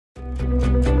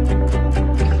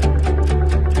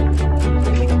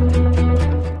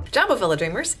Jambo Villa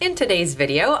Dreamers, in today's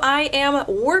video, I am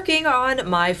working on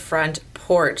my front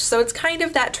porch. So it's kind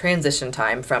of that transition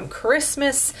time from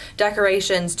Christmas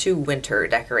decorations to winter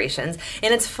decorations,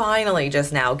 and it's finally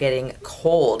just now getting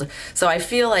cold. So I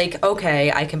feel like,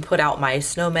 okay, I can put out my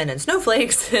snowmen and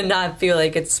snowflakes and not feel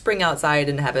like it's spring outside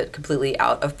and have it completely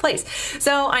out of place.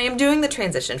 So I am doing the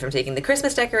transition from taking the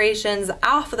Christmas decorations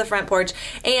off of the front porch,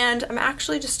 and I'm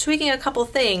actually just tweaking a couple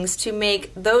things to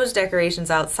make those decorations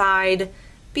outside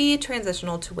be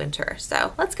transitional to winter.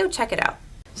 So let's go check it out.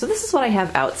 So this is what I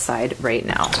have outside right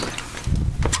now.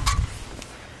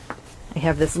 I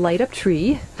have this light up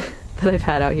tree that I've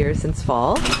had out here since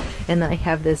fall, and then I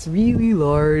have this really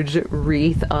large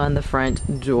wreath on the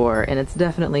front door, and it's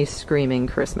definitely screaming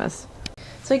Christmas.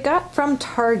 So I got from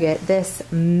Target this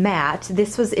mat.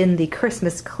 This was in the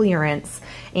Christmas clearance,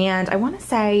 and I want to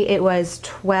say it was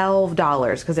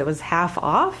 $12 because it was half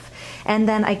off. And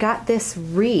then I got this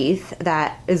wreath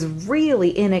that is really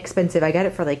inexpensive. I got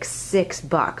it for like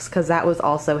 $6 because that was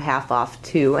also half off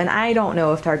too. And I don't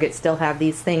know if Target still have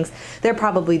these things. They're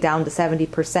probably down to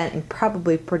 70% and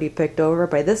probably pretty picked over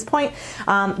by this point.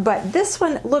 But this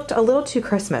one looked a little too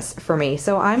Christmas for me.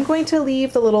 So I'm going to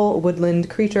leave the little woodland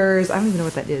creatures. I don't even know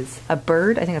what that is. A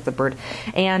bird? I think that's a bird.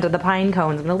 And the pine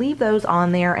cones. I'm going to leave those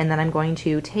on there, and then I'm going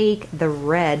to take the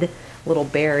red little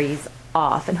berries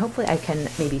off, and hopefully I can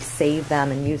maybe save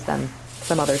them and use them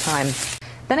some other time.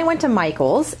 Then I went to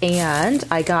Michael's and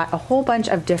I got a whole bunch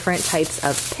of different types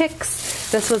of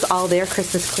picks. This was all their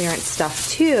Christmas clearance stuff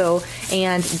too,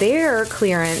 and their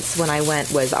clearance when I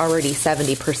went was already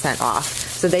 70% off.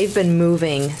 So they've been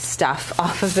moving stuff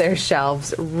off of their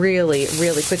shelves really,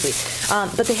 really quickly.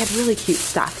 But they had really cute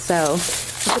stuff. So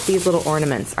look at these little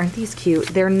ornaments. Aren't these cute?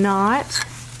 They're not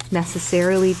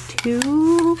necessarily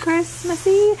too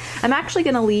Christmassy. I'm actually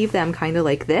going to leave them kind of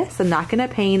like this. I'm not going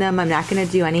to paint them. I'm not going to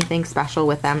do anything special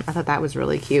with them. I thought that was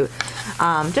really cute.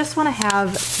 Just want to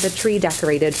have the tree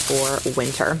decorated for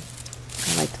winter.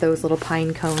 I liked those little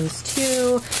pine cones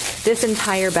too. This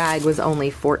entire bag was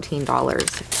only $14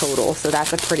 total, so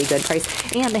that's a pretty good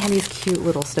price. And they have these cute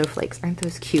little snowflakes. Aren't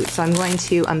those cute? So I'm going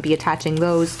to be attaching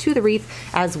those to the wreath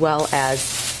as well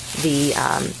as the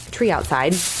tree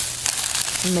outside.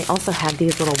 And they also have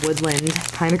these little woodland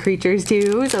kind of creatures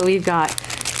too. So we've got,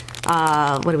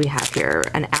 what do we have here?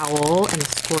 An owl and a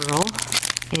squirrel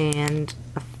and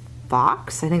a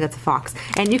fox. I think that's a fox.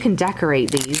 And you can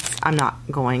decorate these. I'm not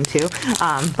going to.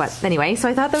 But anyway, so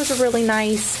I thought those were really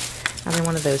nice. Another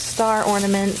one of those star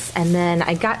ornaments. And then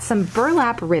I got some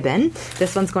burlap ribbon.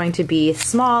 This one's going to be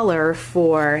smaller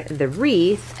for the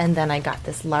wreath. And then I got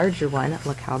this larger one.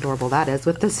 Look how adorable that is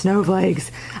with the snowflakes.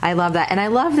 I love that. And I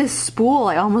love this spool.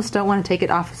 I almost don't want to take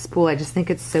it off the spool. I just think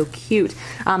it's so cute.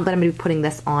 But I'm going to be putting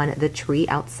this on the tree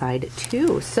outside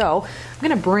too. So I'm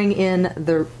going to bring in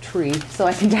the tree so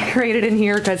I can decorate it in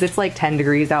here because it's like 10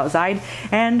 degrees outside,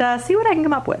 and see what I can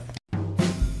come up with.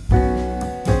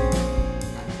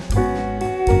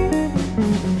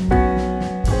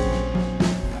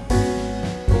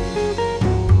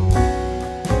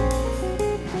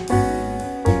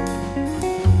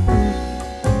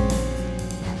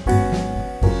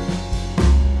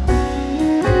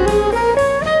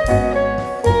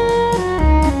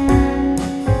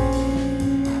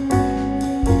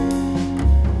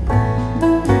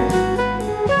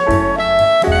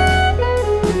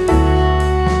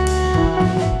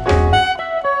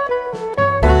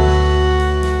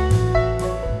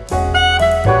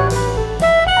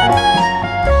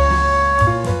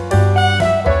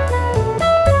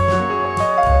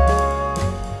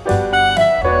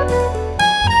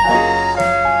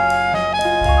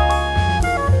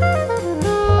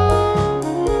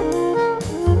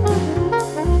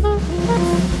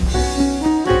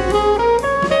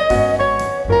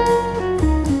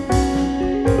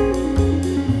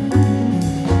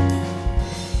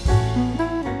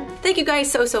 Thank you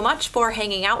guys so much for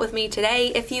hanging out with me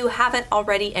today. If you haven't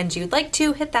already and you'd like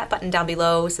to, hit that button down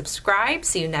below, subscribe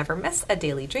so you never miss a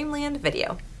daily Dreamland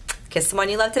video. Kiss someone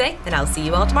you love today, and I'll see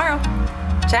you all tomorrow.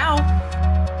 Ciao!